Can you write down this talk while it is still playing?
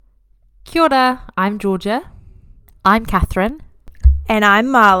Kia ora, I'm Georgia. I'm Catherine. And I'm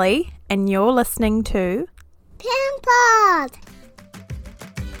Marley, and you're listening to Parent Pod.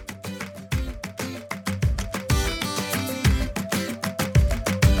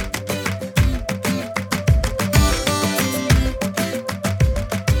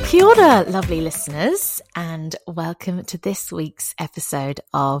 Kia ora, lovely listeners, and welcome to this week's episode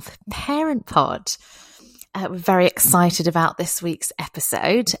of Parent Pod. We're very excited about this week's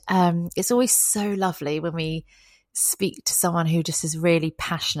episode. It's always so lovely when we speak to someone who just is really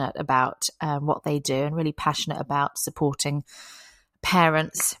passionate about what they do and really passionate about supporting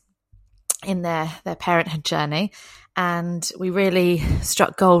parents in their parenthood journey. And we really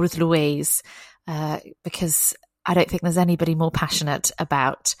struck gold with Louise because I don't think there's anybody more passionate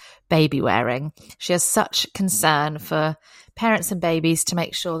about baby wearing. She has such concern for parents and babies to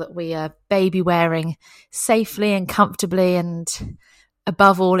make sure that we are baby wearing safely and comfortably and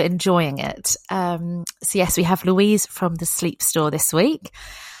above all enjoying it. So yes, we have Louise from the Sleep Store this week.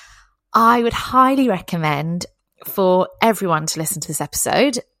 I would highly recommend for everyone to listen to this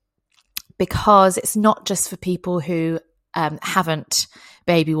episode because it's not just for people who haven't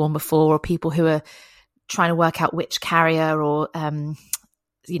baby worn before or people who are trying to work out which carrier or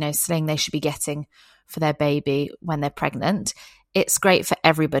sling they should be getting for their baby when they're pregnant. It's great for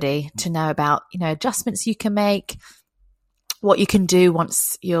everybody to know about, adjustments you can make, what you can do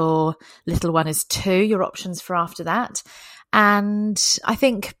once your little one is 2, your options for after that. And I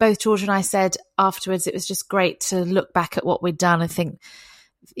think both George and I said afterwards, it was just great to look back at what we'd done and think,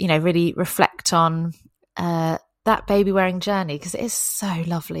 really reflect on that baby wearing journey, because it is so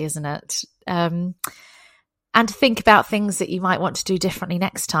lovely, isn't it? And to think about things that you might want to do differently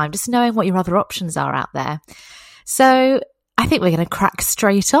next time, just knowing what your other options are out there. So I think we're going to crack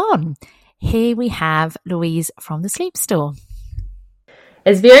straight on. Here we have Louise from the Sleep Store.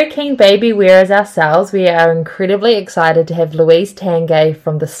 As very keen baby wearers ourselves, we are incredibly excited to have Louise Tanguay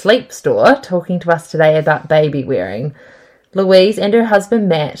from the Sleep Store talking to us today about baby wearing. Louise and her husband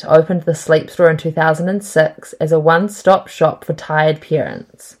Matt opened the Sleep Store in 2006 as a one-stop shop for tired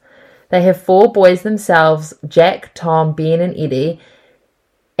parents. They have 4 boys themselves, Jack, Tom, Ben and Eddie,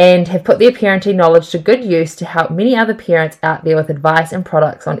 and have put their parenting knowledge to good use to help many other parents out there with advice and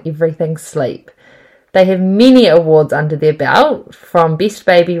products on everything sleep. They have many awards under their belt, from Best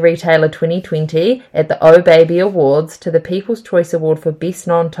Baby Retailer 2020 at the O Baby Awards to the People's Choice Award for Best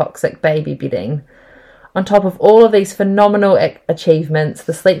Non-Toxic Baby Bedding. On top of all of these phenomenal achievements,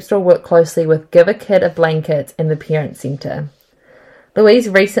 the Sleep Store work closely with Give a Kid a Blanket and the Parent Centre. Louise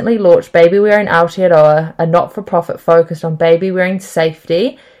recently launched Babywearing Aotearoa, a not-for-profit focused on baby wearing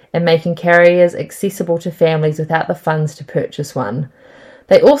safety and making carriers accessible to families without the funds to purchase one.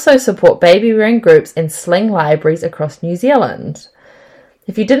 They also support baby wearing groups and sling libraries across New Zealand.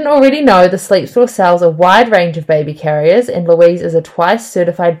 If you didn't already know, the Sleep Store sells a wide range of baby carriers, and Louise is a twice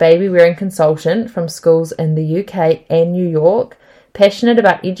certified baby wearing consultant from schools in the UK and New York, passionate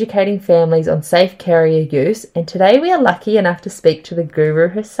about educating families on safe carrier use, and today we are lucky enough to speak to the guru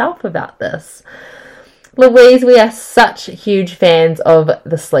herself about this. Louise, we are such huge fans of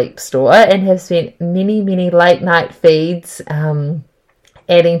the Sleep Store and have spent many, many late night feeds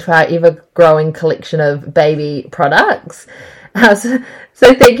adding to our ever-growing collection of baby products. So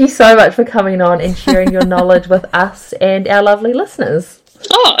thank you so much for coming on and sharing your knowledge with us and our lovely listeners.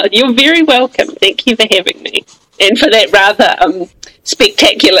 Oh, you're very welcome. Thank you for having me. And for that rather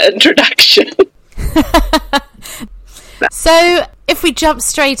spectacular introduction. So if we jump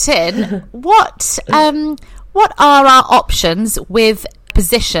straight in, what are our options with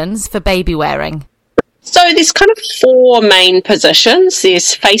positions for baby wearing? So there's kind of 4 main positions.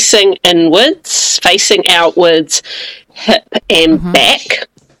 There's facing inwards, facing outwards, hip and back.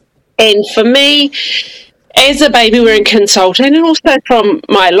 And for me, as a baby wearing consultant, and also from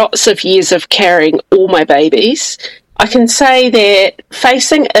my lots of years of carrying all my babies, I can say that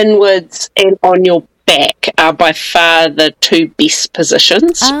facing inwards and on your back are by far the 2 best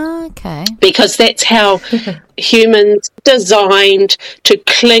positions. Okay. Because that's how humans designed to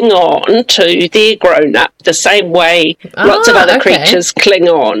cling on to their grown-up the same way lots of other creatures cling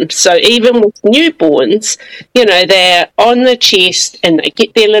on. So even with newborns, they're on the chest and they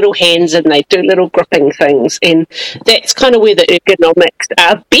get their little hands and they do little gripping things, and that's kind of where the ergonomics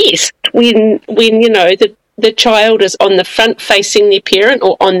are best when the child is on the front facing their parent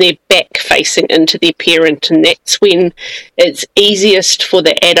or on their back facing into their parent, and that's when it's easiest for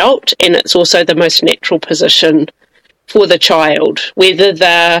the adult and it's also the most natural position for the child, whether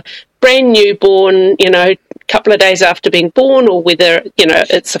they're brand newborn, a couple of days after being born, or whether,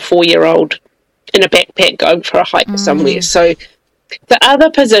 it's a 4-year-old in a backpack going for a hike somewhere. So The other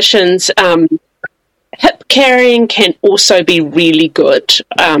positions, hip carrying can also be really good.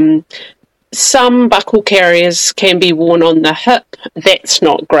 Some buckle carriers can be worn on the hip. That's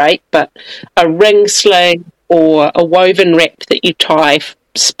not great, but a ring sling or a woven wrap that you tie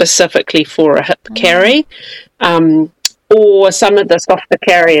specifically for a hip carry, or some of the softer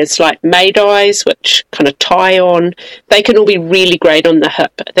carriers like Maydai's, which kind of tie on, they can all be really great on the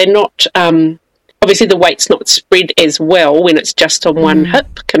hip. They're not, obviously the weight's not spread as well when it's just on one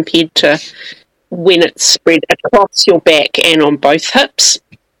hip compared to when it's spread across your back and on both shoulders.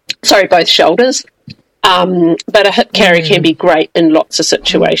 But a hip carry can be great in lots of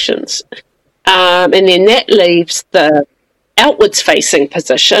situations. And then that leaves the outwards facing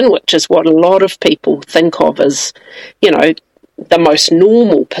position, which is what a lot of people think of as, the most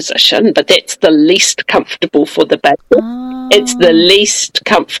normal position, but that's the least comfortable for the baby. It's the least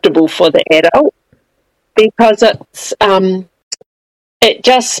comfortable for the adult because it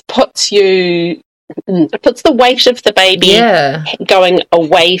just puts the weight of the baby going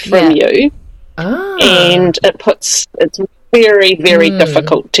away from you, and it's very, very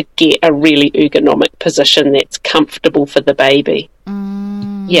difficult to get a really ergonomic position that's comfortable for the baby.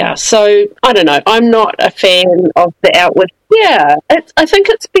 Yeah, so I don't know. I'm not a fan of the outward. Yeah, I think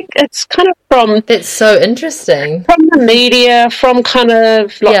it's kind of from... That's so interesting. From the media, from kind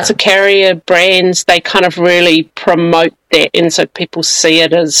of lots of carrier brands, they kind of really promote that, and so people see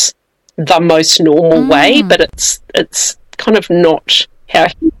it as the most normal way, but it's kind of not how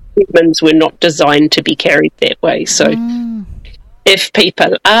humans were not designed to be carried that way. So if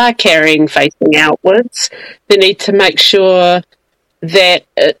people are carrying facing outwards, they need to make sure that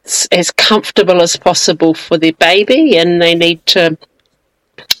it's as comfortable as possible for their baby, and they need to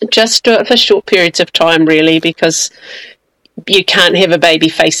just do it for short periods of time, really, because you can't have a baby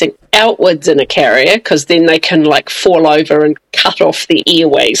facing outwards in a carrier because then they can fall over and cut off the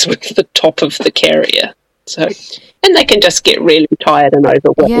airways with the top of the carrier. So, and they can just get really tired and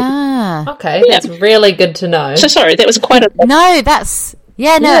overwhelmed. Yeah. Okay, that's really good to know. So sorry, that was quite a... No, that's...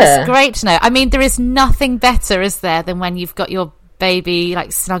 it's great to know. I mean, there is nothing better, is there, than when you've got your baby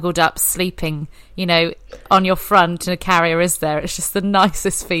snuggled up sleeping on your front in a carrier, is there? It's just the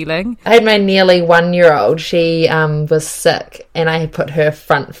nicest feeling. I had my nearly 1-year-old. She was sick, and I had put her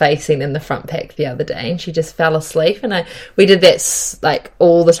front facing in the front pack the other day, and she just fell asleep, and we did that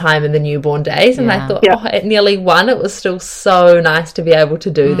all the time in the newborn days, and I thought at nearly 1 it was still so nice to be able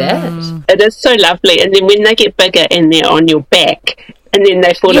to do that. It is so lovely. And then when they get bigger and they're on your back and then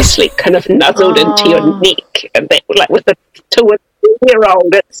they fall asleep kind of nuzzled into your neck, and that, with a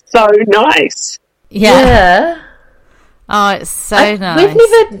 2-year-old, it's so nice. Yeah. Oh, it's so nice.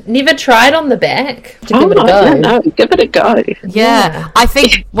 We've never tried on the back to give it a go. No, give it a go. Yeah. I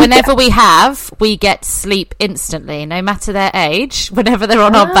think whenever we get sleep instantly, no matter their age, whenever they're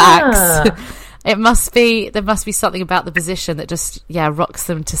on our backs. There must be something about the position that just rocks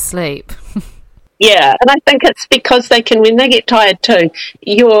them to sleep. Yeah, and I think it's because they can, when they get tired too,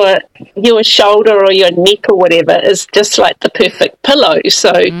 your shoulder or your neck or whatever is just like the perfect pillow.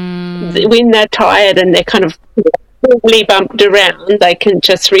 So when they're tired and they're kind of really bumped around, they can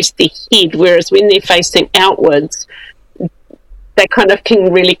just rest their head, whereas when they're facing outwards, they kind of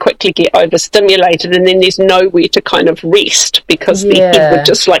can really quickly get overstimulated, and then there's nowhere to kind of rest because their head would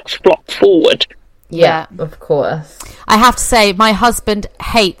just flop forward. Yeah, of course. I have to say, my husband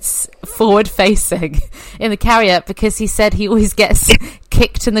hates forward facing in the carrier because he said he always gets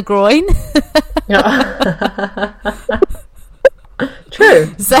kicked in the groin.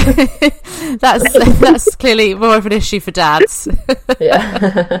 True. So that's clearly more of an issue for dads. I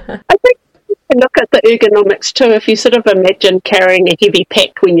think you can look at the ergonomics too. If you sort of imagine carrying a heavy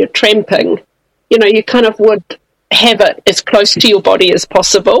pack when you're tramping, you kind of would have it as close to your body as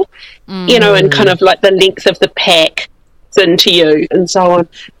possible, and kind of the length of the pack into you and so on.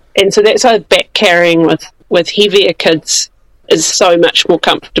 And so that's why back carrying with heavier kids is so much more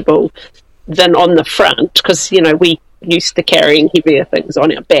comfortable than on the front, because, we used to carrying heavier things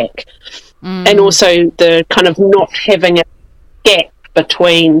on our back. And also the kind of not having a gap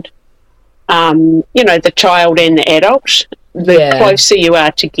between, the child and the adult. The closer you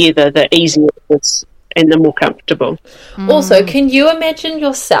are together, the easier it is and the more comfortable. Also, can you imagine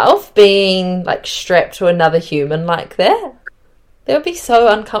yourself being strapped to another human like that? That would be so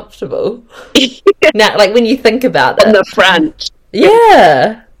uncomfortable. Now, when you think about it. On the front.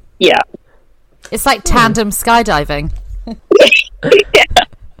 Yeah. Yeah. It's like tandem skydiving.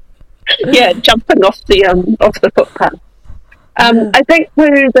 Yeah, jumping off the footpath. I think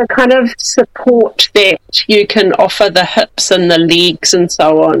through the kind of support that you can offer the hips and the legs and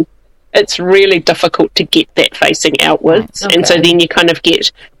so on, it's really difficult to get that facing outwards. Okay. And so then you kind of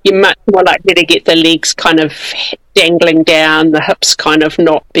you're much more likely to get the legs kind of dangling down, the hips kind of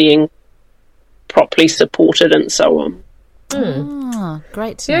not being properly supported and so on.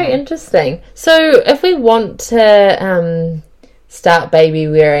 Great to Very know. interesting. So if we want to start baby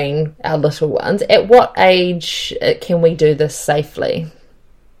wearing our little ones, at what age can we do this safely?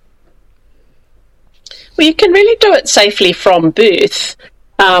 Well, you can really do it safely from birth.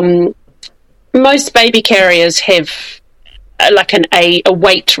 Most baby carriers have like a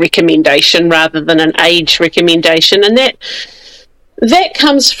weight recommendation rather than an age recommendation, and that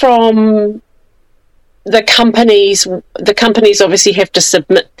comes from the companies. The companies obviously have to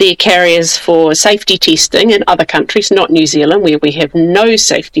submit their carriers for safety testing in other countries, not New Zealand, where we have no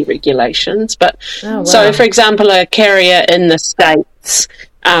safety regulations. But so, for example, a carrier in the States,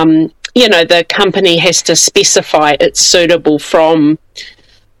 the company has to specify it's suitable from,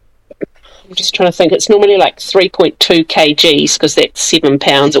 I'm just trying to think, it's normally like 3.2 kgs because that's 7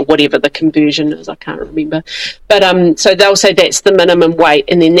 pounds or whatever the conversion is, I can't remember. But so they'll say that's the minimum weight,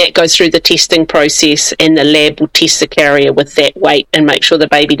 and then that goes through the testing process, and the lab will test the carrier with that weight and make sure the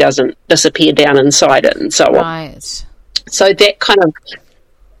baby doesn't disappear down inside it and so on. Right. So that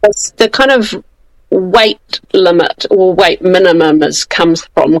the kind of weight limit or weight minimum comes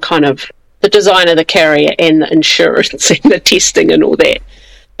from kind of the design of the carrier and the insurance and the testing and all that.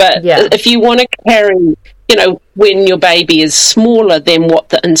 But if you want to carry, when your baby is smaller than what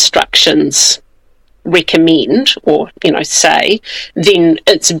the instructions recommend or, say, then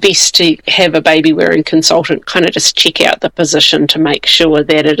it's best to have a baby wearing consultant kind of just check out the position to make sure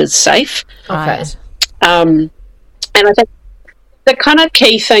that it is safe. Okay. And I think the kind of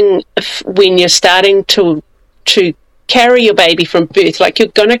key thing when you're starting to carry your baby from birth, like you're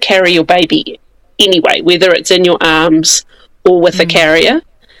going to carry your baby anyway, whether it's in your arms or with a carrier.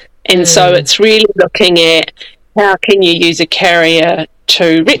 And so it's really looking at how can you use a carrier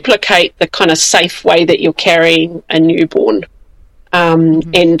to replicate the kind of safe way that you're carrying a newborn.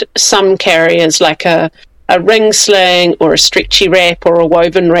 And some carriers, like a ring sling or a stretchy wrap or a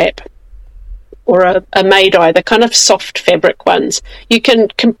woven wrap or a made-eye, the kind of soft fabric ones, you can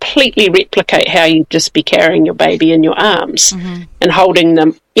completely replicate how you'd just be carrying your baby in your arms and holding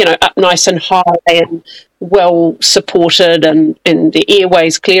them, up nice and high and well supported and the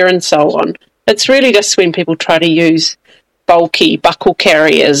airways clear and so on. It's really just when people try to use bulky buckle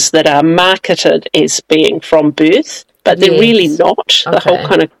carriers that are marketed as being from birth, but they're really not. The whole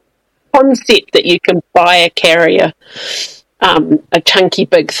kind of concept that you can buy a carrier, a chunky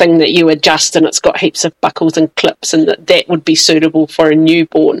big thing that you adjust and it's got heaps of buckles and clips, and that would be suitable for a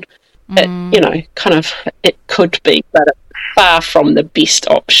newborn. It could be, but it's far from the best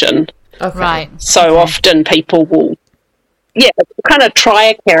option. Okay. Right. So often people will, kind of try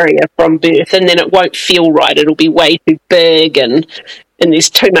a carrier from birth and then it won't feel right. It'll be way too big and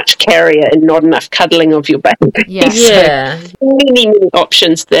there's too much carrier and not enough cuddling of your baby. Yeah. So many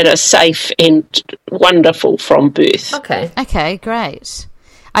options that are safe and wonderful from birth. Okay, great.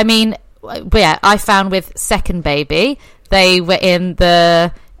 I mean, I found with second baby, they were in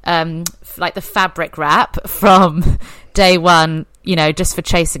the the fabric wrap from day one, just for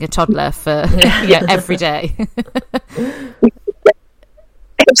chasing a toddler for every day.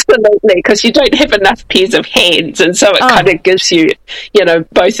 Absolutely, because you don't have enough pairs of hands, and so it kind of gives you,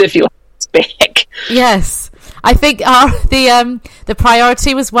 both of your hands back. Yes. I think the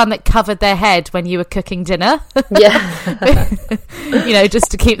priority was one that covered their head when you were cooking dinner. Just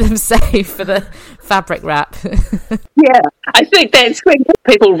to keep them safe for the fabric wrap. I think that's when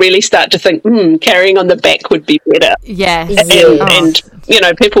people really start to think, carrying on the back would be better. Yes. And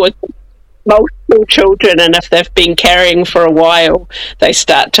people with multiple children, and if they've been carrying for a while, they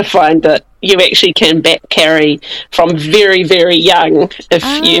start to find that you actually can back carry from very, very young if,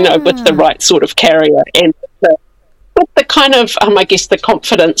 with the right sort of carrier and with the kind of, I guess, the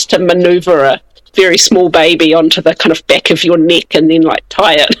confidence to manoeuvre a very small baby onto the kind of back of your neck and then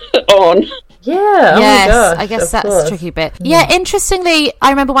tie it on. Yeah. Yes, my gosh, I guess that's course. the tricky bit. Yeah, interestingly,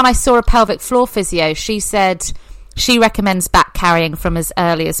 I remember when I saw a pelvic floor physio, she said she recommends back carrying from as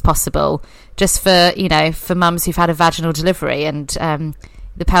early as possible, just for mums who've had a vaginal delivery and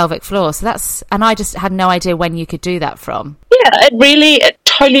the pelvic floor. So and I just had no idea when you could do that from. Yeah, it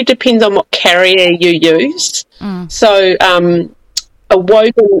totally depends on what carrier you use. So a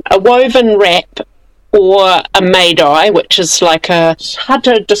woven wrap or a made-eye, which is hard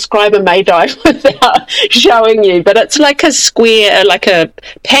to describe a made-eye without showing you, but it's like a square, like a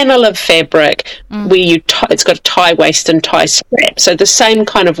panel of fabric where it's got a tie waist and tie strap. So the same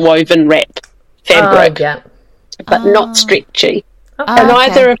kind of woven wrap fabric, but not stretchy. And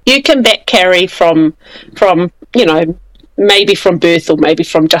either you can back carry from maybe from birth or maybe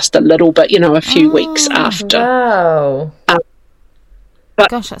from just a little bit, a few weeks after. Wow. But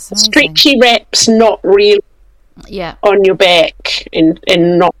gosh, that's amazing. Stretchy wraps not really on your back and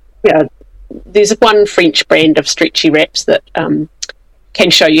not, there's one French brand of stretchy wraps that can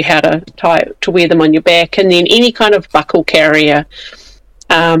show you how to wear them on your back, and then any kind of buckle carrier,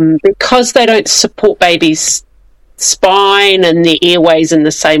 because they don't support babies' spine and their airways in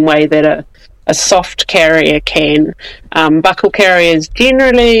the same way that a soft carrier can. Buckle carriers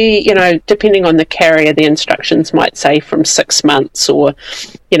generally, depending on the carrier, the instructions might say from 6 months, or,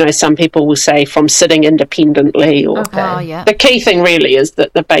 some people will say from sitting independently. Or the key thing really is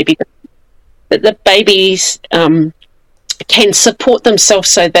that the babies can support themselves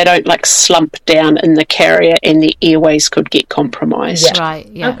so they don't slump down in the carrier and the airways could get compromised. Yeah. Right.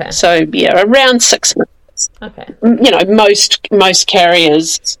 Yeah. Okay. So around 6 months. Okay. Most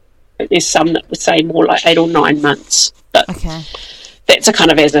carriers. There's some that would say more like 8 or 9 months, but that's a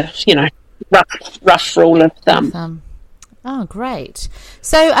kind of as a rough rule of thumb. Oh, great!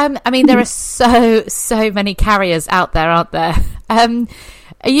 So, there are so many carriers out there, aren't there?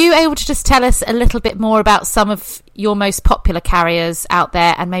 Are you able to just tell us a little bit more about some of your most popular carriers out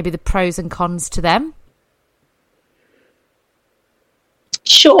there, and maybe the pros and cons to them?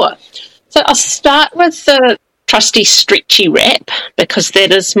 Sure. So I'll start with the trusty stretchy wrap, because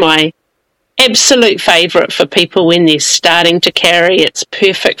that is my absolute favourite for people when they're starting to carry. It's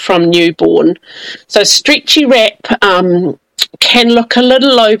perfect from newborn. So stretchy wrap can look a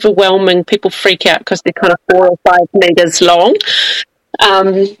little overwhelming. People freak out because they're kind of 4 or 5 metres long.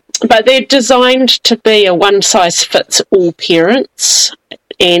 But they're designed to be a one-size-fits-all parents,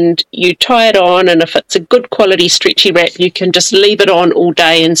 and you tie it on, and if it's a good quality stretchy wrap, you can just leave it on all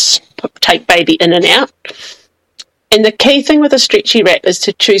day and take baby in and out. And the key thing with a stretchy wrap is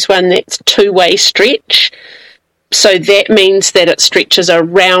to choose one that's two-way stretch. So that means that it stretches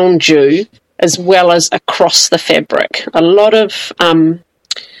around you as well as across the fabric. A lot of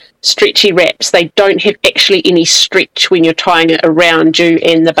stretchy wraps, they don't have actually any stretch when you're tying it around you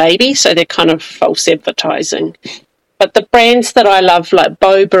and the baby, so they're kind of false advertising. But the brands that I love, like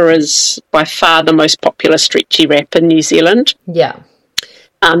Boba is by far the most popular stretchy wrap in New Zealand. Yeah.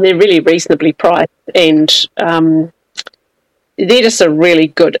 They're really reasonably priced, and they're just a really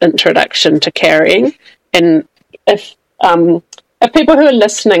good introduction to carrying. And if people who are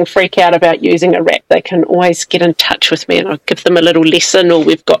listening freak out about using a wrap, they can always get in touch with me and I'll give them a little lesson, or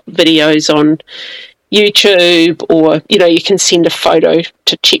we've got videos on YouTube, or, you can send a photo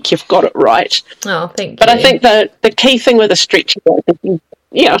to check you've got it right. Oh, thank you. But I think the key thing with a stretchy wrap is,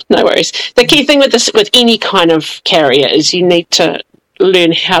 no worries. The key thing with any kind of carrier is you need to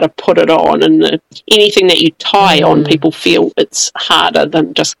learn how to put it on, and anything that you tie on, people feel it's harder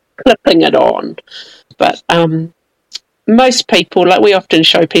than just clipping it on. But most people, we often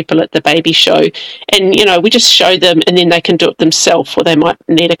show people at the baby show, and we just show them and then they can do it themselves, or they might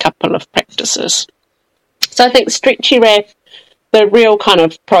need a couple of practices. So I think stretchy wrap, the real kind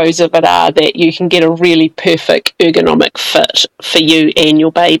of pros of it are that you can get a really perfect ergonomic fit for you and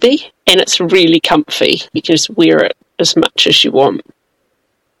your baby, and it's really comfy. You can just wear it as much as you want.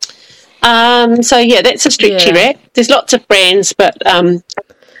 That's a stretchy wrap. There's lots of brands, but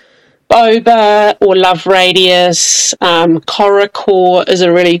Boba or Love Radius, Coracore is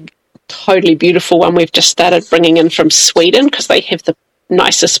a really totally beautiful one we've just started bringing in from Sweden because they have the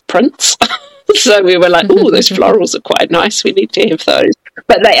nicest prints. So we were like, those florals are quite nice. We need to have those.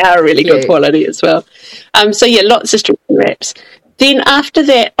 But they are really good quality as well. Lots of stretchy wraps. Then after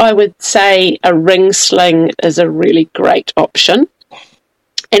that, I would say a ring sling is a really great option.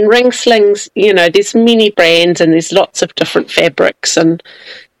 And ring slings, there's many brands and there's lots of different fabrics. And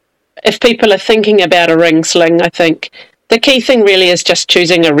if people are thinking about a ring sling, I think the key thing really is just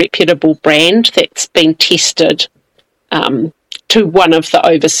choosing a reputable brand that's been tested to one of the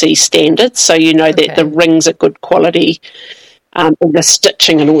overseas standards. So that the rings are good quality and the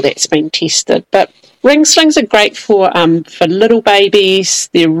stitching and all that's been tested. But ring slings are great for little babies.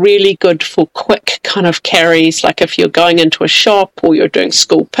 They're really good for quick kind of carries, like if you're going into a shop or you're doing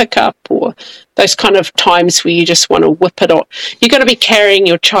school pickup or those kind of times where you just want to whip it on. You're going to be carrying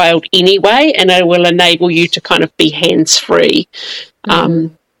your child anyway, and it will enable you to kind of be hands-free.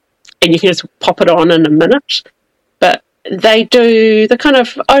 And you can just pop it on in a minute. But they do the kind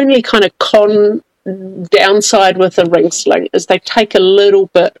of only kind of downside with a ring sling is they take a little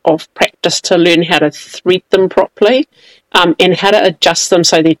bit of practice to learn how to thread them properly and how to adjust them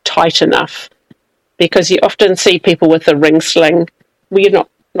so they're tight enough, because you often see people with a ring sling where you're not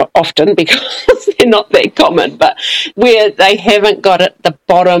not often because they're not that common, but where they haven't got it, the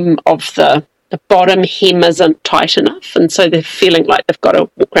bottom of the bottom hem isn't tight enough, and so they're feeling like they've got to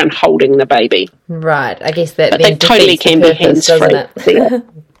walk around holding the baby. Right, I guess that but then they totally can be hands-free.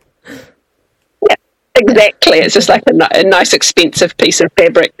 Yeah, exactly. It's just like a nice expensive piece of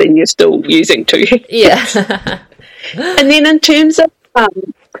fabric that you're still using too. Yeah. And then in terms of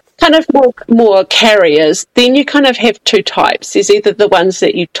kind of more carriers, then you kind of have two types. There's either the ones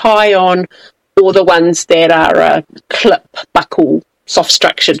that you tie on or the ones that are a clip buckle soft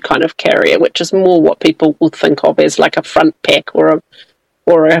structured kind of carrier, which is more what people will think of as like a front pack or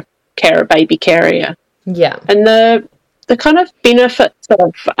a baby carrier. Yeah. And the kind of benefits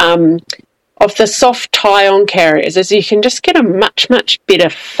of the soft tie-on carriers is you can just get a much, much better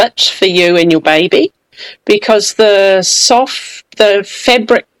fit for you and your baby, because the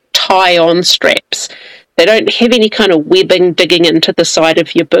fabric tie-on straps, they don't have any kind of webbing digging into the side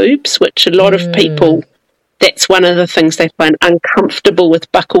of your boobs, which a lot of people, that's one of the things they find uncomfortable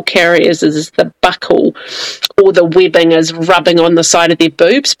with buckle carriers, is the buckle or the webbing is rubbing on the side of their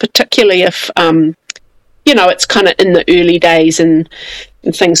boobs, particularly if, it's kind of in the early days and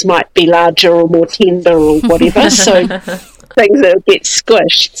things might be larger or more tender or whatever, so things that get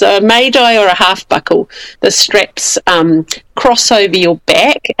squished. So a May-dye or a half buckle, the straps cross over your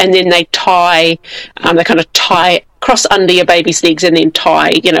back and then they tie, cross under your baby's legs and then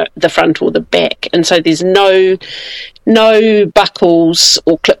tie, the front or the back. And so there's no buckles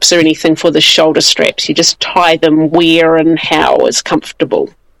or clips or anything for the shoulder straps. You just tie them where and how is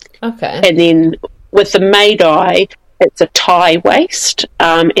comfortable. Okay. And then with the May-dye, it's a tie waist,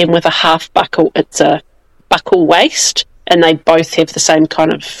 and with a half buckle, it's a buckle waist, and they both have the same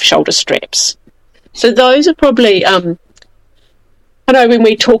kind of shoulder straps. So those are probably, I know when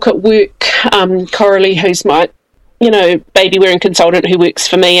we talk at work, Coralie, who's my, baby wearing consultant who works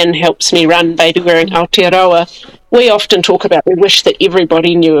for me and helps me run Babywearing Aotearoa, we often talk about, we wish that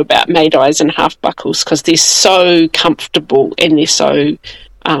everybody knew about May-dyes and half buckles because they're so comfortable and they're so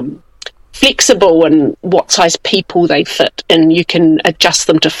flexible in what size people they fit, and you can adjust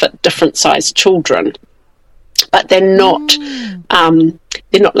them to fit different size children. But they're not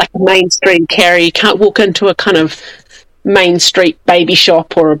like a mainstream carrier. You can't walk into a kind of main street baby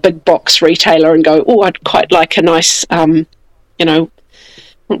shop or a big box retailer and go, oh, I'd quite like a nice, wrap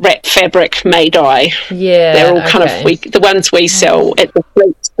fabric May-dye. Yeah, they're all kind of the ones we sell at the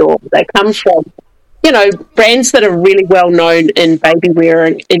fleet store. They come from, brands that are really well known in baby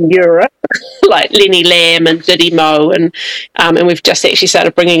wearing in Europe, like Lenny Lamb and Diddy Mo, and we've just actually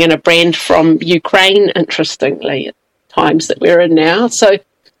started bringing in a brand from Ukraine, interestingly, at times that we're in now. So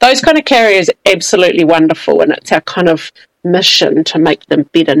those kind of carriers are absolutely wonderful, and it's our kind of mission to make them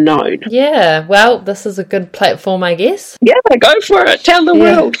better known. Yeah, well, this is a good platform, I guess. Yeah, go for it. Tell the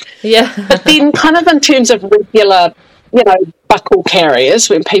world. Yeah. But then kind of in terms of regular, buckle carriers,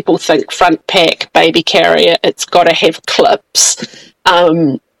 when people think front pack, baby carrier, it's got to have clips.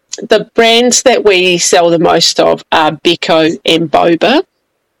 The brands that we sell the most of are Beko and Boba.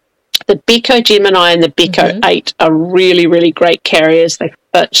 The Beko Gemini and the Beko 8 are really, really great carriers. They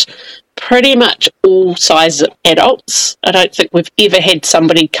fit pretty much all sizes of adults. I don't think we've ever had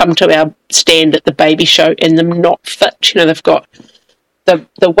somebody come to our stand at the baby show and them not fit. They've got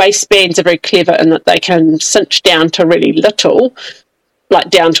the waistbands are very clever in that they can cinch down to really little, like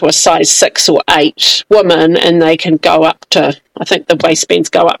down to a size 6 or 8 woman, and they can go up to, I think the waistbands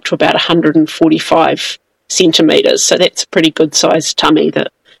go up to about 145 centimetres. So that's a pretty good sized tummy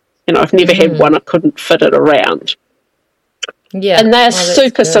that, I've never had one I couldn't fit it around. Yeah. And they're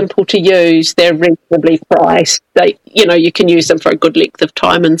super simple to use. They're reasonably priced. They, you can use them for a good length of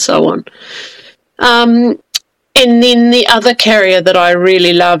time and so on. And then the other carrier that I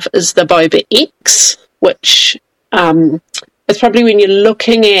really love is the Boba X, which is probably when you're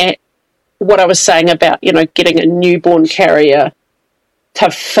looking at what I was saying about, getting a newborn carrier to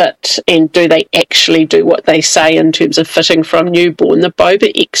fit and do they actually do what they say in terms of fitting from newborn. The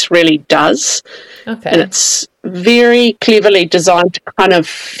Boba X really does. Okay. And it's very cleverly designed to kind of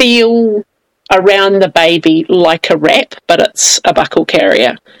feel around the baby like a wrap, but it's a buckle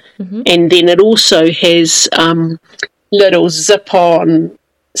carrier. And then it also has little zip-on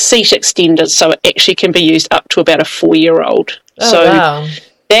seat extenders, so it actually can be used up to about a 4-year-old. Wow.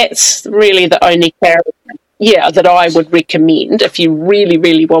 That's really the only carrier, that I would recommend if you really,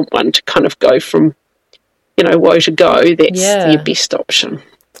 really want one to kind of go from, woe to go. That's your best option.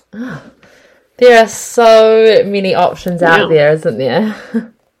 Oh, there are so many options out there, isn't there?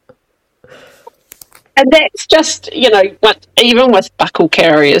 And that's just, even with buckle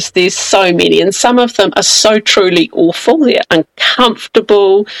carriers, there's so many, and some of them are so truly awful. They're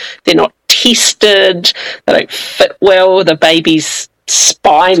uncomfortable, they're not tested, they don't fit well, the baby's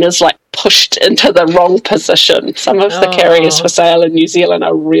spine is like pushed into the wrong position. Some of the carriers for sale in New Zealand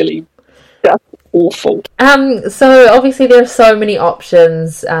are really just awful. So obviously there are so many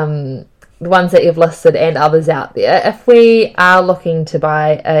options, the ones that you've listed and others out there. If we are looking to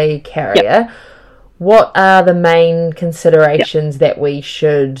buy a carrier, what are the main considerations that we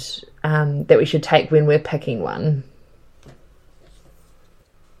should take when we're picking one?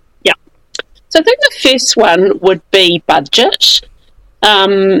 Yeah. So I think the first one would be budget.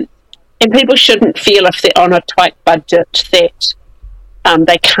 And people shouldn't feel if they're on a tight budget that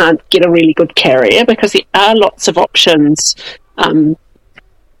they can't get a really good carrier, because there are lots of options, for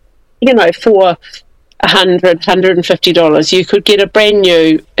 $100, $150, you could get a brand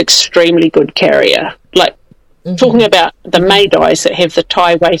new, extremely good carrier. Like, talking about the Maydais that have the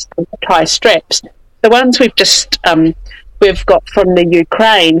tie waist and the tie straps, the ones we've got from the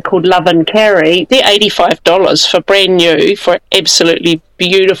Ukraine called Love and Carry, they're $85 for brand new, for absolutely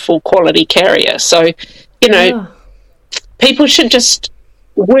beautiful quality carrier. So, people should just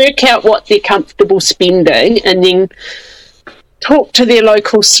work out what they're comfortable spending, and then talk to their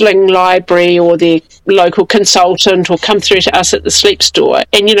local sling library or their local consultant, or come through to us at the sleep store,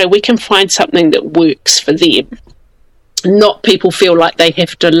 and we can find something that works for them. Not people feel like they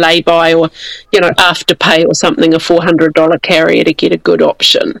have to lay by or afterpay or something a $400 carrier to get a good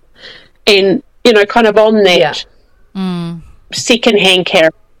option. And kind of on that, second-hand carrier,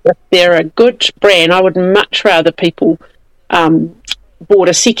 if they're a good brand, I would much rather people bought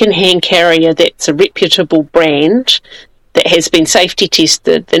a second-hand carrier that's a reputable brand that has been safety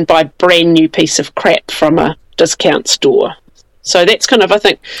tested than buy a brand new piece of crap from a discount store. So that's kind of, I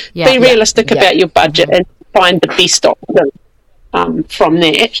think, be realistic about your budget and find the best option from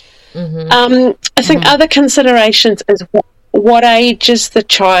that. I think other considerations is what age is the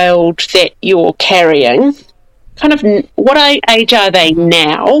child that you're carrying. Kind of what age are they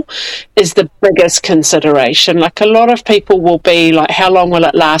now is the biggest consideration. Like, a lot of people will be like, how long will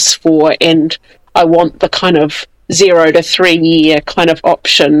it last for? And I want the kind of 0 to 3 year kind of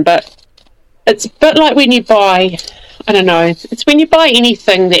option. But it's a bit like when you buy, I don't know, it's when you buy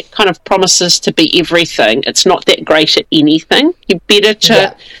anything that kind of promises to be everything, it's not that great at anything. You're better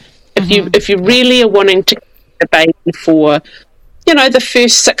to, if you really are wanting to get a baby for, the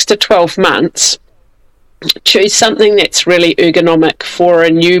first 6 to 12 months, choose something that's really ergonomic for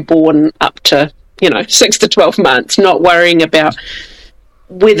a newborn up to, 6 to 12 months, not worrying about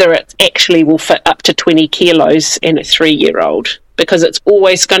whether it actually will fit up to 20 kilos in a 3-year-old, because it's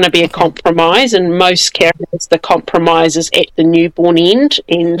always going to be a compromise, and most carriers, the compromise is at the newborn end,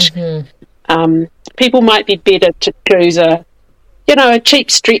 and people might be better to choose a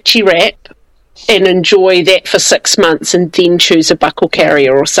cheap stretchy wrap and enjoy that for 6 months, and then choose a buckle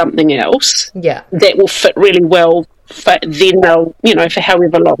carrier or something else that will fit really well for then they'll, for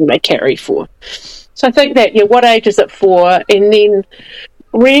however long they carry for. So I think that, what age is it for? And then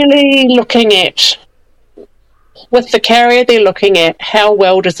really looking at, with the carrier, they're looking at how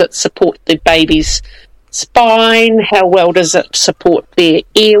well does it support the baby's spine, how well does it support their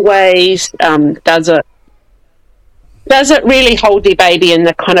airways, does it really hold their baby in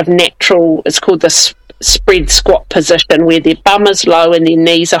the kind of natural, it's called the spread squat position, where their bum is low and their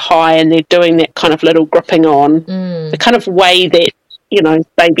knees are high and they're doing that kind of little gripping on, the kind of way that,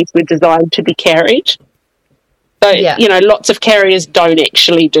 babies were designed to be carried. So, lots of carriers don't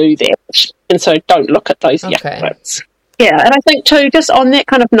actually do that. And so don't look at those young ones. Yeah, and I think too, just on that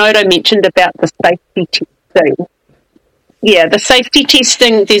kind of note I mentioned about the safety testing. Yeah, the safety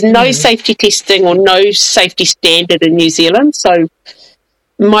testing, there's no safety testing or no safety standard in New Zealand. So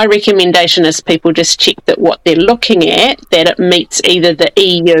my recommendation is people just check that what they're looking at, that it meets either the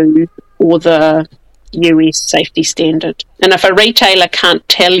EU or the US safety standard. And if a retailer can't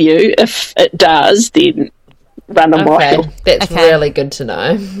tell you if it does, then run a mile. That's really good to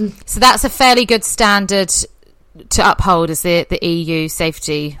know. So that's a fairly good standard to uphold, is the EU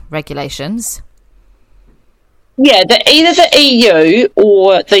safety regulations? Yeah, either the EU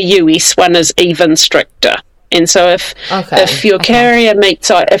or the US one is even stricter. And so if your carrier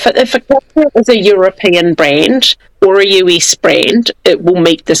meets, if a carrier is a European brand or a US brand, it will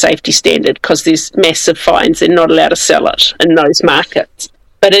meet the safety standard, because there's massive fines. They're not allowed to sell it in those markets.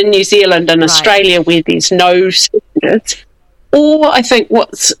 But in New Zealand and Australia, where there's no standards, or I think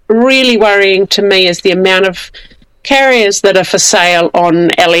what's really worrying to me is the amount of carriers that are for sale on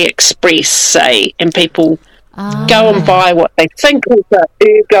AliExpress, say, and people go and buy what they think is an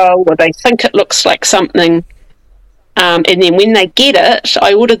Ergo, or they think it looks like something. And then when they get it,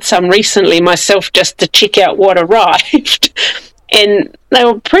 I ordered some recently myself just to check out what arrived. And they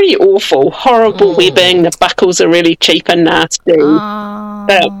were pretty awful, horrible webbing. The buckles are really cheap and nasty.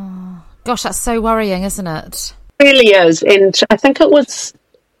 Gosh, that's so worrying, isn't it? It really is. And I think it was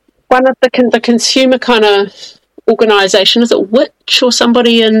one of the consumer kind of organisation, is it Which or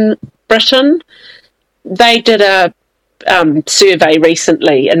somebody in Britain? They did a survey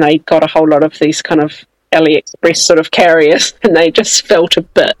recently, and they got a whole lot of these kind of AliExpress sort of carriers, and they just fell to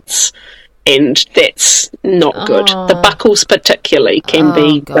bits. And that's not good. The buckles particularly can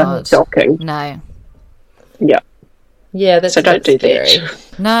be shocking. No. Yeah. Yeah, that's so don't do scary.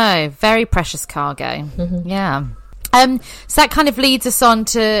 that. No, very precious cargo. Yeah. So that kind of leads us on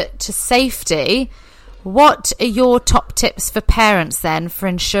to safety. What are your top tips for parents then for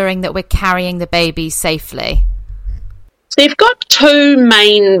ensuring that we're carrying the baby safely? So you've got two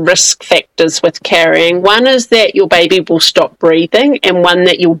main risk factors with carrying. One is that your baby will stop breathing, and one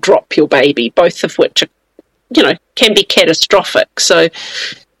that you'll drop your baby, both of which are, can be catastrophic. So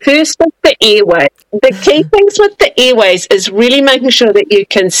first with the airway. The key things with the airways is really making sure that you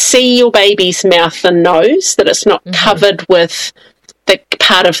can see your baby's mouth and nose, that it's not covered with the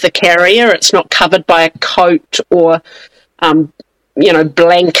part of the carrier. It's not covered by a coat or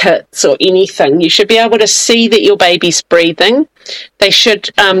blankets or anything. You should be able to see that your baby's breathing. They should,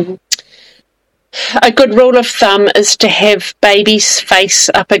 a good rule of thumb is to have baby's face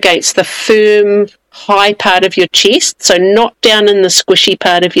up against the firm, high part of your chest, so not down in the squishy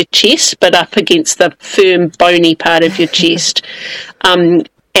part of your chest, but up against the firm, bony part of your chest. And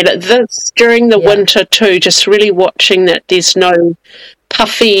during the winter too, just really watching that there's no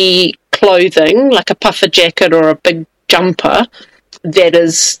puffy clothing, like a puffer jacket or a big jumper, that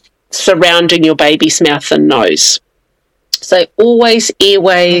is surrounding your baby's mouth and nose. So always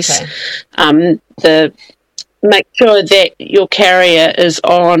airways. Make sure that your carrier is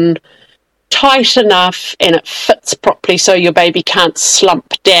on tight enough and it fits properly so your baby can't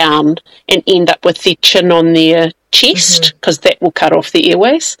slump down and end up with their chin on their chest, because that will cut off the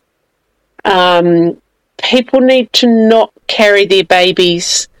airways. People need to not carry their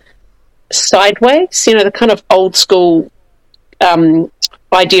babies sideways, the kind of old school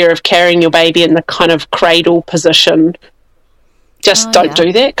idea of carrying your baby in the kind of cradle position. Just don't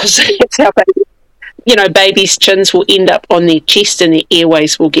do that, because that's how babies' chins will end up on their chest and their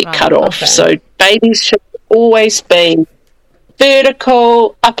airways will get cut off. So babies should always be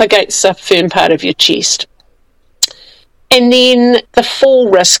vertical, up against the firm part of your chest. And then the fall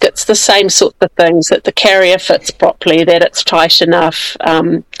risk, it's the same sort of things, that the carrier fits properly, that it's tight enough,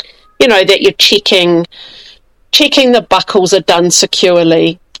 that you're checking the buckles are done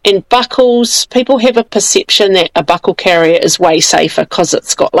securely. And buckles, people have a perception that a buckle carrier is way safer because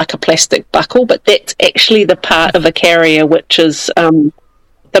it's got like a plastic buckle, but that's actually the part of a carrier which is the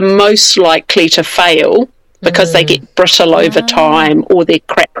most likely to fail, because they get brittle over time, or they're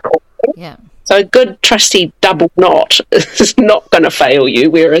cracked. Yeah. So a good trusty double knot is not going to fail you,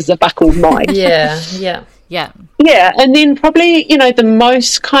 whereas a buckle might. Yeah, and then probably, the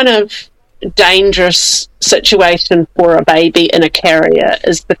most kind of dangerous situation for a baby in a carrier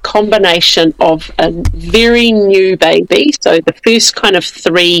is the combination of a very new baby, so the first kind of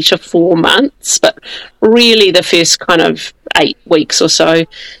 3 to 4 months, but really the first kind of 8 weeks or so,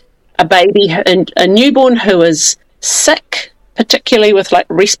 a newborn who is sick, particularly with like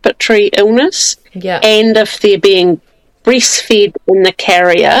respiratory illness, and if they're being breastfed in the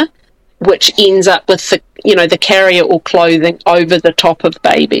carrier, which ends up with the carrier or clothing over the top of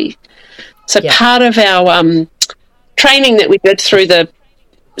baby. So part of our training that we did through the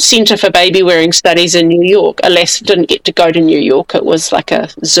Centre for Baby-Wearing Studies in New York, alas, didn't get to go to New York. It was like a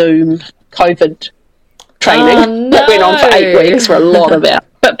Zoom COVID training that went on for 8 weeks for a lot of hours.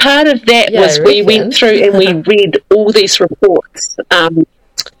 But part of that was we went through and we read all these reports,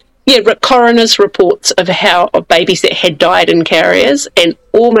 coroner's reports of babies that had died in carriers, and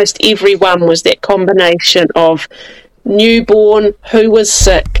almost every one was that combination of newborn who was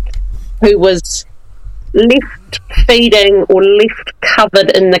sick, who was left feeding or left covered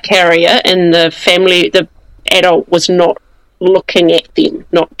in the carrier, and the adult was not looking at them,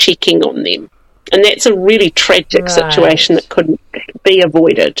 not checking on them. And that's a really tragic situation that couldn't be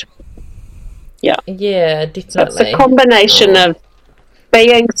avoided. Yeah. Yeah, definitely. So it's a combination of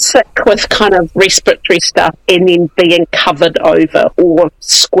being sick with kind of respiratory stuff and then being covered over or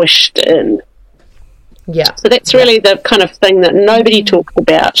squished in. Yeah. So that's really the kind of thing that nobody talks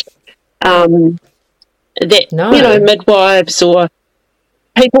about. Midwives or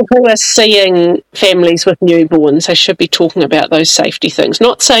people who are seeing families with newborns, they should be talking about those safety things.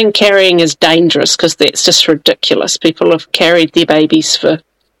 Not saying carrying is dangerous, because that's just ridiculous. People have carried their babies for,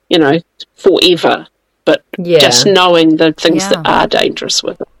 forever. But just knowing the things that are dangerous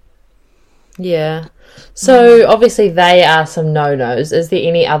with it. Yeah. So obviously they are some no-nos. Is there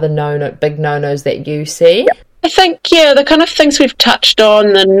any other big no-nos that you see? I think, the kind of things we've touched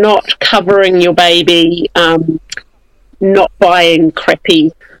on, the not covering your baby, not buying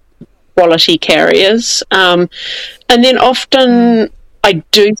crappy quality carriers. And then often I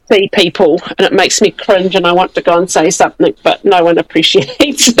do see people, and it makes me cringe and I want to go and say something, but no one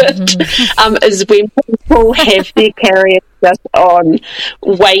appreciates it, is when people have their carriers just on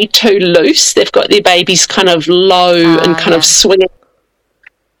way too loose. They've got their babies kind of low and kind of swinging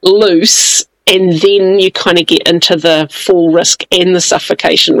loose, and then you kind of get into the fall risk and the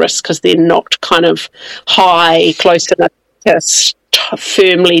suffocation risk, because they're not kind of high, close enough to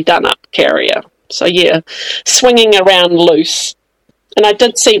firmly done up carrier. So swinging around loose. And I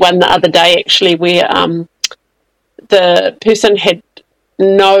did see one the other day, actually, where the person had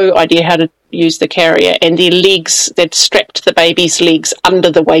no idea how to use the carrier, and they'd strapped the baby's legs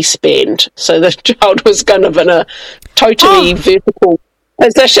under the waistband. So the child was kind of in a totally vertical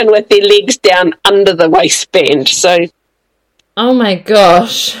position with their legs down under the waistband. So, oh my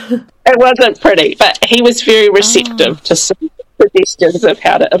gosh. It wasn't pretty, but he was very receptive to some suggestions of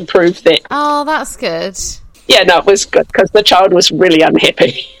how to improve that. Oh, that's good. Yeah, no, it was good, because the child was really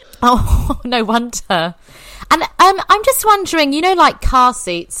unhappy. Oh, no wonder. And I'm just wondering, like car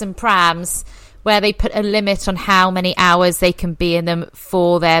seats and prams, where they put a limit on how many hours they can be in them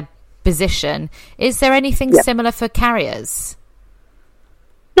for their position. Is there anything similar for carriers?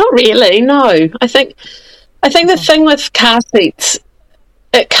 Not really, no. I think the thing with car seats,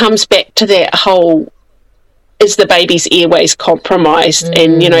 it comes back to that whole, is the baby's airways compromised?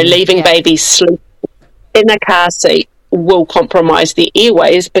 And, leaving babies sleep in a car seat will compromise their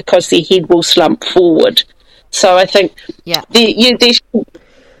airways, because their head will slump forward. So I think the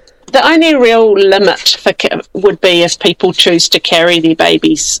only real limit would be if people choose to carry their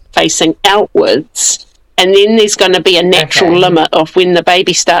babies facing outwards, and then there's going to be a natural limit of when the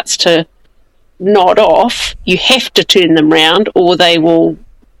baby starts to nod off, you have to turn them round, or they will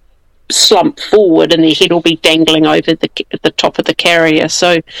slump forward and their head will be dangling over the top of the carrier.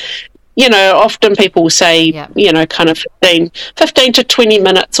 So, often people say, kind of 15 to 20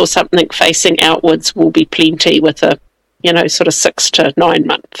 minutes or something facing outwards will be plenty with a, sort of 6 to 9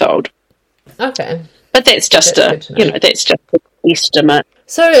 month old. Okay. But that's just that's just an estimate.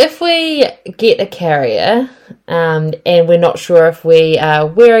 So if we get a carrier and we're not sure if we are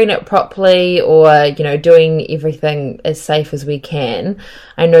wearing it properly or, doing everything as safe as we can,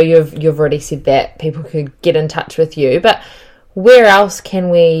 I know you've already said that people could get in touch with you, but where else can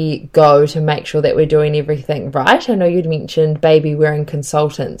we go to make sure that we're doing everything right? I know you'd mentioned baby-wearing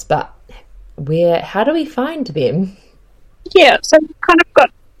consultants, but how do we find them? Yeah, so we've kind of got,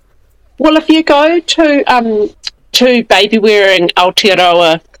 if you go to Babywearing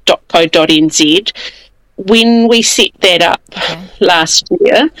Aotearoa.co.nz, when we set that up last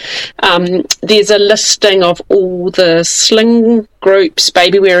year, there's a listing of all the sling groups,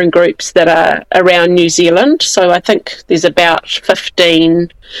 baby wearing groups that are around New Zealand. So I think there's about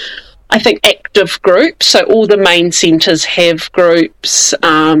 15, active groups. So all the main centres have groups.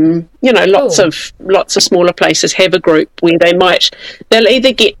 Lots of smaller places have a group where they'll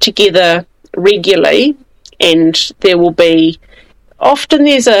either get together regularly, and there will be, often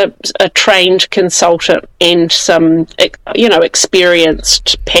there's a trained consultant and some,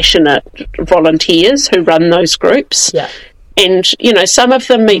 experienced, passionate volunteers who run those groups. Yeah. And, some of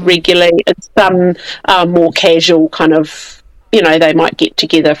them meet regularly, and some are more casual, kind of, they might get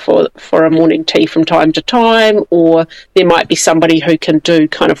together for a morning tea from time to time, or there might be somebody who can do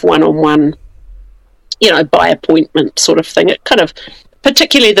kind of one-on-one, by appointment sort of thing. It kind of,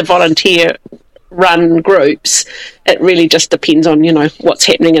 particularly the volunteer run groups, it really just depends on what's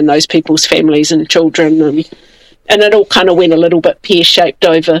happening in those people's families and children, and it all kind of went a little bit pear-shaped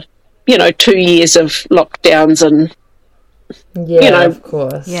over 2 years of lockdowns and of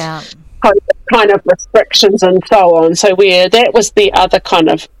course, kind of restrictions and so on. So that was the other kind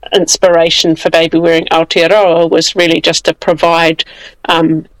of inspiration for Babywearing Aotearoa, was really just to provide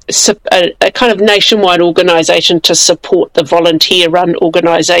a kind of nationwide organisation to support the volunteer-run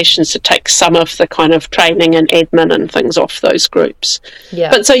organisations, to take some of the kind of training and admin and things off those groups.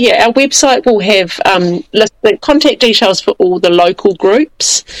 Yeah. But so, our website will have contact details for all the local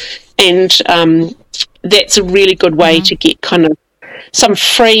groups, and that's a really good way to get kind of some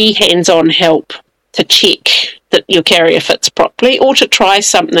free hands-on help to check that your carrier fits properly, or to try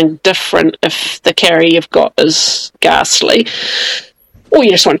something different if the carrier you've got is ghastly, or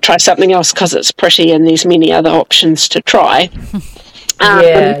you just want to try something else because it's pretty and there's many other options to try.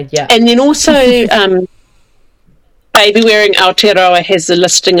 And then also Babywearing Aotearoa has a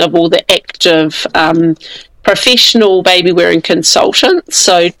listing of all the active professional baby wearing consultants.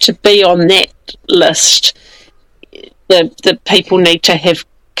 So to be on that list, the people need to have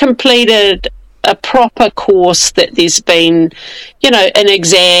completed a proper course, that there's been, an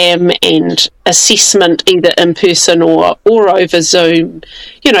exam and assessment either in person or over Zoom,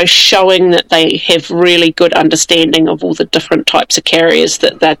 showing that they have really good understanding of all the different types of carriers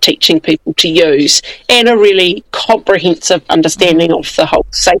that they're teaching people to use, and a really comprehensive understanding of the whole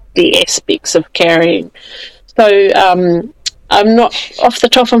safety aspects of carrying. So I'm not, off the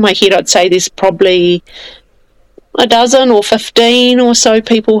top of my head, I'd say there's probably a dozen or 15 or so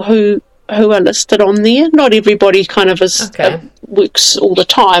people who are listed on there. Not everybody kind of works all the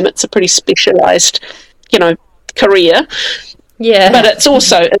time. It's a pretty specialised, career. Yeah. But it's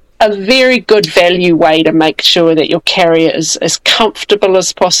also a very good value way to make sure that your carrier is as comfortable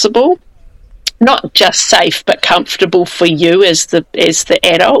as possible. Not just safe, but comfortable for you as the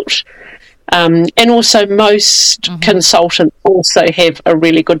adult. And also most consultants also have a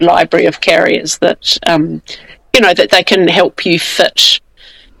really good library of carriers that, that they can help you fit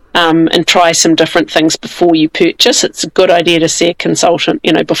and try some different things before you purchase. It's a good idea to see a consultant,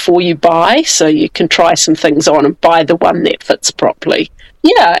 before you buy, so you can try some things on and buy the one that fits properly.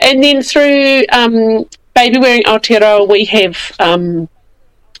 Yeah, and then through Babywearing Aotearoa, we have,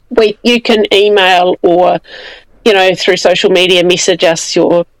 you can email or, through social media, message us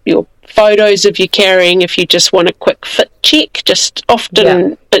your photos of you carrying if you just want a quick fit check. Just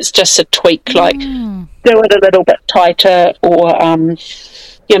often it's just a tweak, like do it a little bit tighter, or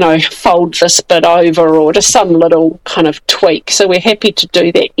fold this bit over, or just some little kind of tweak. So we're happy to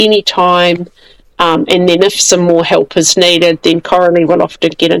do that anytime. And then if some more help is needed, then Coralie will often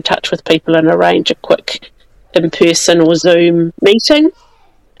get in touch with people and arrange a quick in-person or Zoom meeting.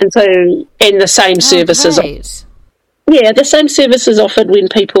 And so, and the same services. Yeah, the same service is offered when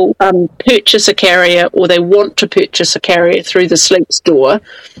people purchase a carrier, or they want to purchase a carrier through the Sleep Store.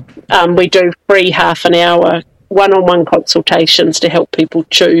 We do free half an hour one-on-one consultations to help people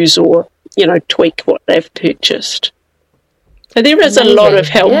choose or, tweak what they've purchased. So there is a lot of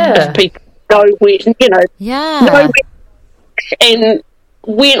help if people know where, and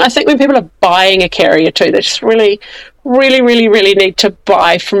when, I think when people are buying a carrier too, they just really, really, really, really need to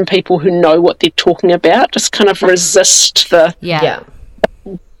buy from people who know what they're talking about. Just kind of resist the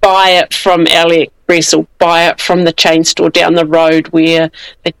buy it from AliExpress or buy it from the chain store down the road where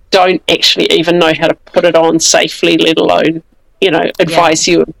they don't actually even know how to put it on safely, let alone, advise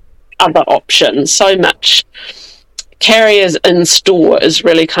you of other options. So much carriers in store is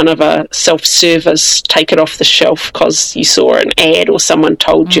really kind of a self-service, take it off the shelf because you saw an ad or someone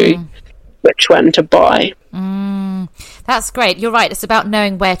told you which one to buy. That's great. You're right. It's about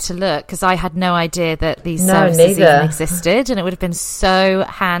knowing where to look, because I had no idea that these services even existed, and it would have been so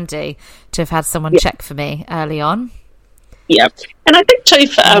handy to have had someone check for me early on. Yeah. And I think too,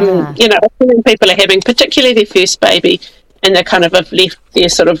 for, when people are having particularly their first baby and they kind of have left their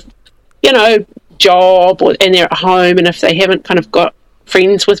sort of, job and they're at home, and if they haven't kind of got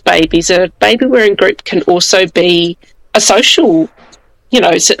friends with babies, a baby wearing group can also be a social,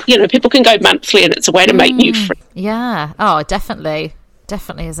 people can go monthly, and it's a way to make new friends. Yeah. Oh, definitely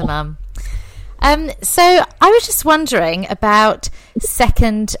as a mum. So I was just wondering about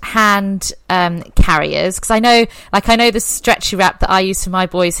second-hand carriers, because I know the stretchy wrap that I use for my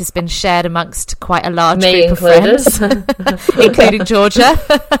boys has been shared amongst quite a large group of friends, including Georgia.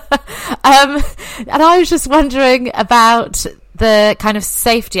 And I was just wondering about the kind of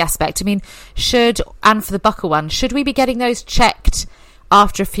safety aspect. I mean, and for the buckle one, should we be getting those checked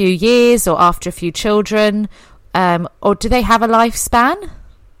after a few years or after a few children, or do they have a lifespan?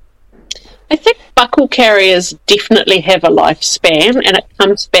 I think buckle carriers definitely have a lifespan, and it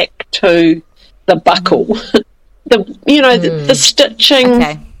comes back to the buckle. The stitching.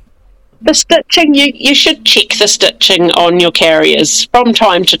 Okay. The stitching, you should check the stitching on your carriers from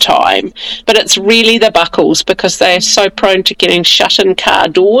time to time, but it's really the buckles, because they are so prone to getting shut in car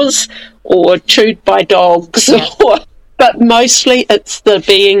doors or chewed by dogs, but mostly it's the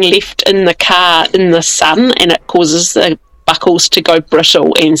being left in the car in the sun, and it causes the buckles to go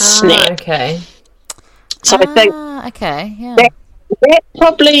brittle and snap. Okay. So I think that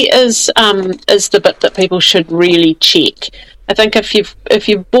probably is the bit that people should really check. I think if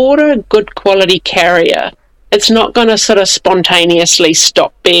you've bought a good quality carrier, it's not going to sort of spontaneously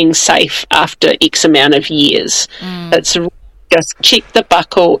stop being safe after X amount of years. It's just check the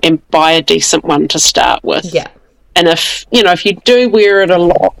buckle and buy a decent one to start with. Yeah. And if you do wear it a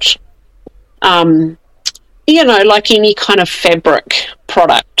lot, like any kind of fabric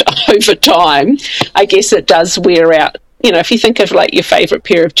product over time, I guess it does wear out. If you think of like your favourite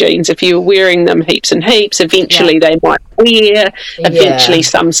pair of jeans, if you're wearing them heaps and heaps, eventually they might wear, eventually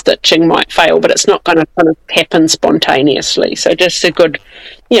some stitching might fail, but it's not going to kind of happen spontaneously. So just a good,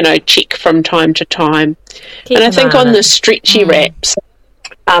 check from time to time. And I think on the stretchy wraps,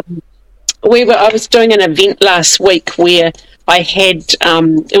 I was doing an event last week where I had,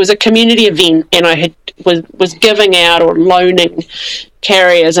 it was a community event, and I was giving out or loaning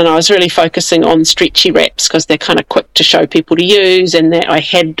carriers, and I was really focusing on stretchy wraps because they're kind of quick to show people to use, and that I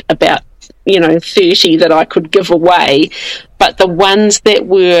had about 30 that I could give away, but the ones that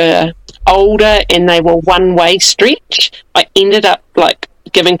were older and they were one-way stretch, I ended up like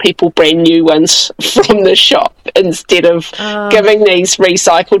giving people brand new ones from the shop instead of giving these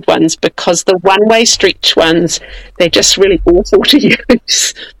recycled ones, because the one-way stretch ones, they're just really awful to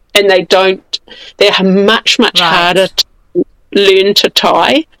use, and they're much harder to learn to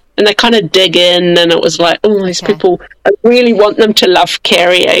tie, and they kind of dig in, and it was like, these people, I really want them to love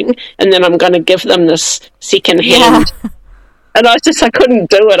carrying, and then I'm going to give them this second hand. And I couldn't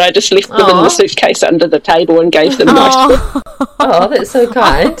do it. I just left them in the suitcase under the table and gave them nice. Oh, that's so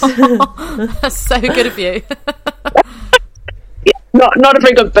kind. That's so good of you. Not a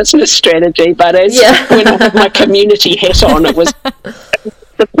very good business strategy, but when I had my community hat on, it was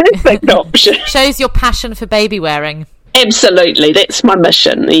the perfect option. Shows your passion for baby wearing. Absolutely, that's my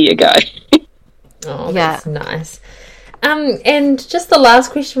mission. There you go. That's nice. And just the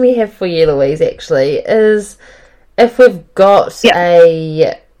last question we have for you, Louise, actually, is if we've got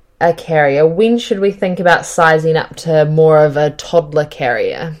a carrier, when should we think about sizing up to more of a toddler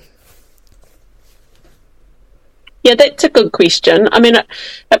carrier? Yeah, that's a good question. I mean,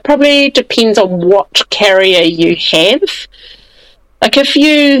 it probably depends on what carrier you have. Like if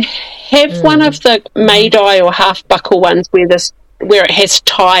you have one of the made-eye or half-buckle ones where it has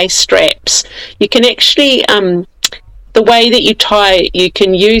tie straps, you can actually, the way that you tie, you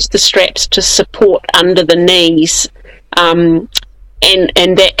can use the straps to support under the knees, and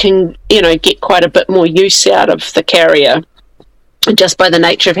that can, get quite a bit more use out of the carrier just by the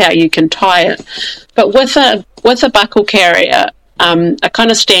nature of how you can tie it. But with a buckle carrier, a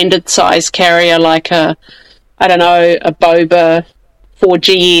kind of standard size carrier like a Boba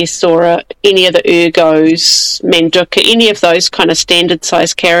 4GS or any of the Ergos, Manduka, any of those kind of standard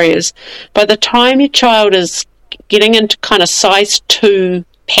size carriers, by the time your child is getting into kind of size 2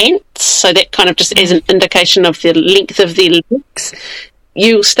 pants, so that kind of just as an indication of the length of their legs,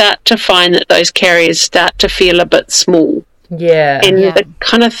 you'll start to find that those carriers start to feel a bit small. The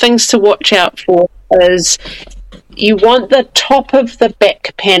kind of things to watch out for is you want the top of the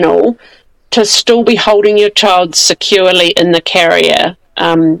back panel to still be holding your child securely in the carrier.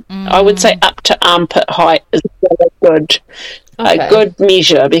 I would say up to armpit height is a good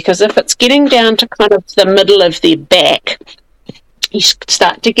measure, because if it's getting down to kind of the middle of their back, you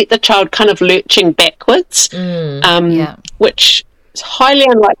start to get the child kind of lurching backwards, which is highly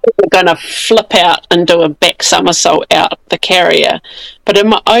unlikely they're going to flip out and do a back somersault out the carrier. But in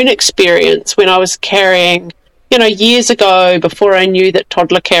my own experience, when I was carrying, years ago, before I knew that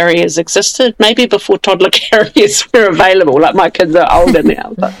toddler carriers existed, maybe before toddler carriers were available, like my kids are older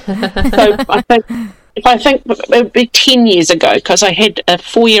now. But, so I think it would be 10 years ago, because I had a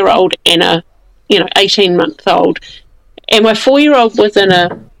 4-year-old and a 18-month-old, and my 4-year-old was in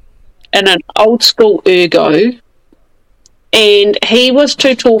an old school Ergo, and he was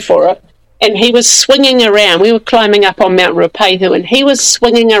too tall for it. And he was swinging around. We were climbing up on Mount Ruapehu, and he was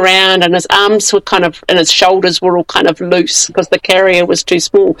swinging around, and his arms were and his shoulders were all kind of loose because the carrier was too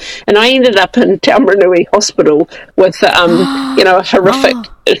small. And I ended up in Taumarunui Hospital with, a horrific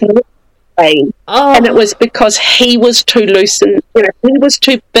pain. And it was because he was too loose and, he was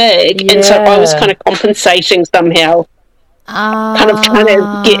too big. And so I was kind of compensating somehow, kind of trying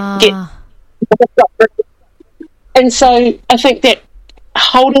to get. And so I think that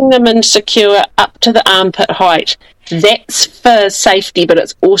holding them in secure up to the armpit height, that's for safety, but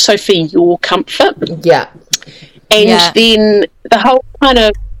it's also for your comfort. And then the whole kind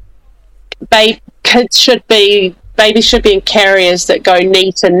of babies should be in carriers that go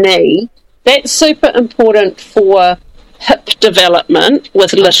knee to knee. That's super important for hip development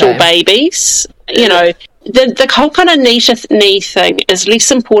with little babies. the whole kind of knee thing is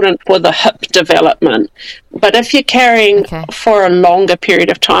less important for the hip development. But if you're carrying for a longer period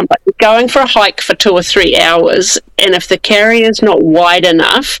of time, like you're going for a hike for 2 or 3 hours, and if the carrier is not wide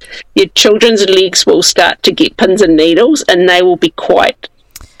enough, your children's legs will start to get pins and needles, and they will be quite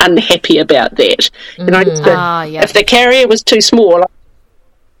unhappy about that. If the carrier was too small,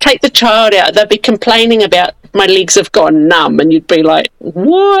 take the child out, they'd be complaining about, my legs have gone numb, and you'd be like,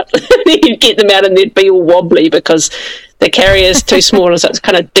 what? You'd get them out and they'd be all wobbly because the carrier's too small, so it's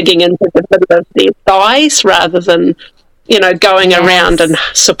kind of digging into the middle of their thighs rather than, going around and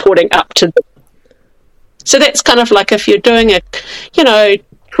supporting up to them. So that's kind of like if you're doing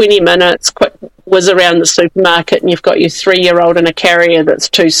 20 minutes, quick whiz around the supermarket, and you've got your 3-year-old in a carrier that's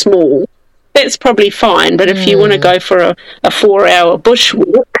too small, that's probably fine. But if you want to go for a 4-hour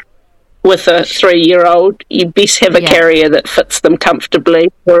bushwalk with a 3-year-old, you best have a carrier that fits them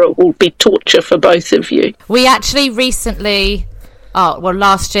comfortably, or it will be torture for both of you. We actually recently,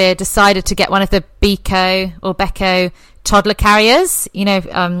 last year, decided to get one of the Beko toddler carriers,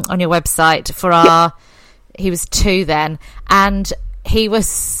 on your website for our, he was 2 then, and he was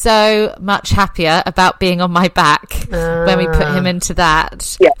so much happier about being on my back when we put him into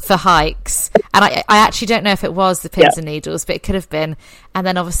that for hikes. And I actually don't know if it was the pins and needles, but it could have been. And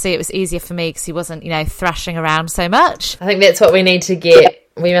then obviously it was easier for me because he wasn't, thrashing around so much. I think that's what we need to get.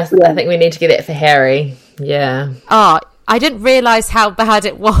 I think we need to get that for Harry. Yeah. Oh, I didn't realise how bad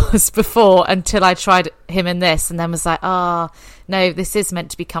it was before until I tried him in this, and then was like, no, this is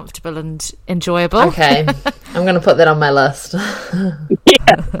meant to be comfortable and enjoyable. Okay, I'm going to put that on my list.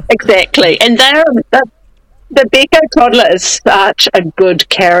 Yeah, exactly. And the Beko toddler is such a good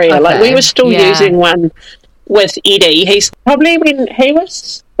carrier. Okay. Like we were still using one with Eddie. He's probably we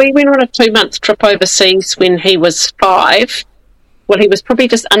went on a 2-month trip overseas when he was 5. Well, he was probably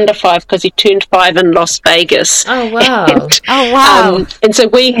just under 5 because he turned 5 in Las Vegas. Oh, wow. And so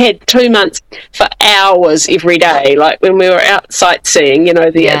we had 2 months for hours every day. Like when we were out sightseeing,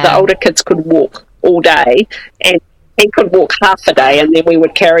 the older kids could walk all day and he could walk half a day, and then we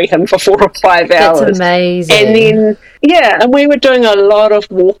would carry him for 4 or 5 hours. That's amazing. And then, and we were doing a lot of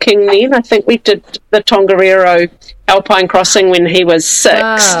walking then. I think we did the Tongariro Alpine Crossing when he was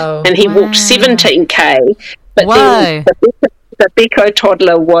 6, and he walked 17K. But then the Beko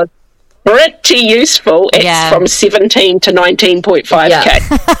toddler was pretty useful. It's from 17 to 19.5K. Yeah.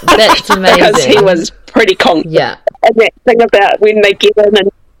 That's amazing. Because he was pretty confident. Yeah. And that thing about when they get in and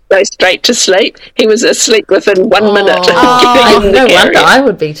go straight to sleep, he was asleep within 1 minute. No wonder I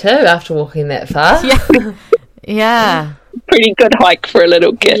would be too after walking that far. Yeah. Pretty good hike for a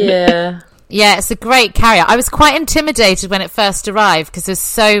little kid. Yeah. Yeah, it's a great carrier. I was quite intimidated when it first arrived because it's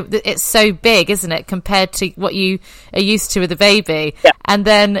so big, isn't it, compared to what you are used to with a baby. Yeah. And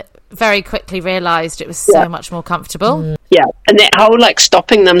then very quickly realised it was so much more comfortable. Yeah, and that whole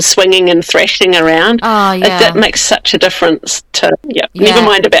stopping them swinging and thrashing around, that makes such a difference to, never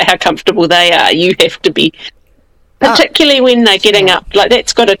mind about how comfortable they are. You have to be, particularly when they're getting up,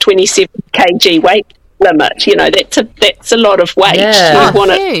 that's got a 27 kg weight limit, that's a lot of weight. You want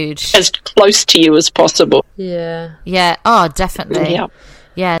it as close to you as possible. Definitely.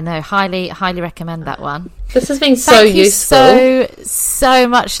 Highly recommend that one. This has been so useful. Thank you so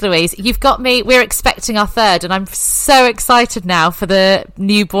much, Louise. You've got me. We're expecting our 3rd, and I'm so excited now for the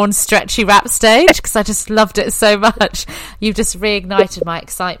newborn stretchy wrap stage because I just loved it so much. You've just reignited my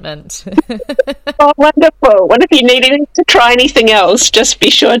excitement. Oh, wonderful. Well, if you need to try anything else, just be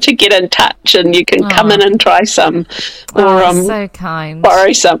sure to get in touch and you can come in and try some. Or so kind.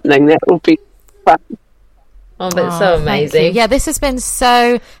 Borrow something. That will be fun. Oh, that's so amazing. Yeah, this has been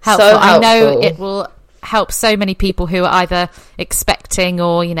so helpful. I know it will help so many people who are either expecting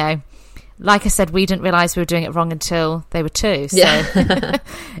or, like I said, we didn't realise we were doing it wrong until they were 2. So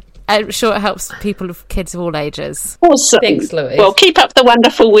I'm sure it helps people with kids of all ages. Awesome. Thanks, Louise. Well, keep up the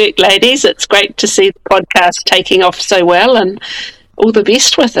wonderful work, ladies. It's great to see the podcast taking off so well, and all the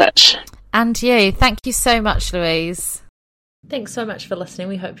best with it. And you. Thank you so much, Louise. Thanks so much for listening.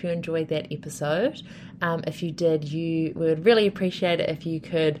 We hope you enjoyed that episode. If you did, we would really appreciate it if you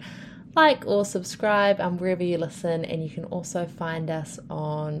could like or subscribe wherever you listen, and you can also find us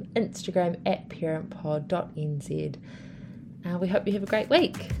on Instagram at parentpod.nz. We hope you have a great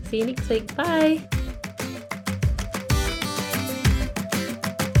week. See you next week. Bye.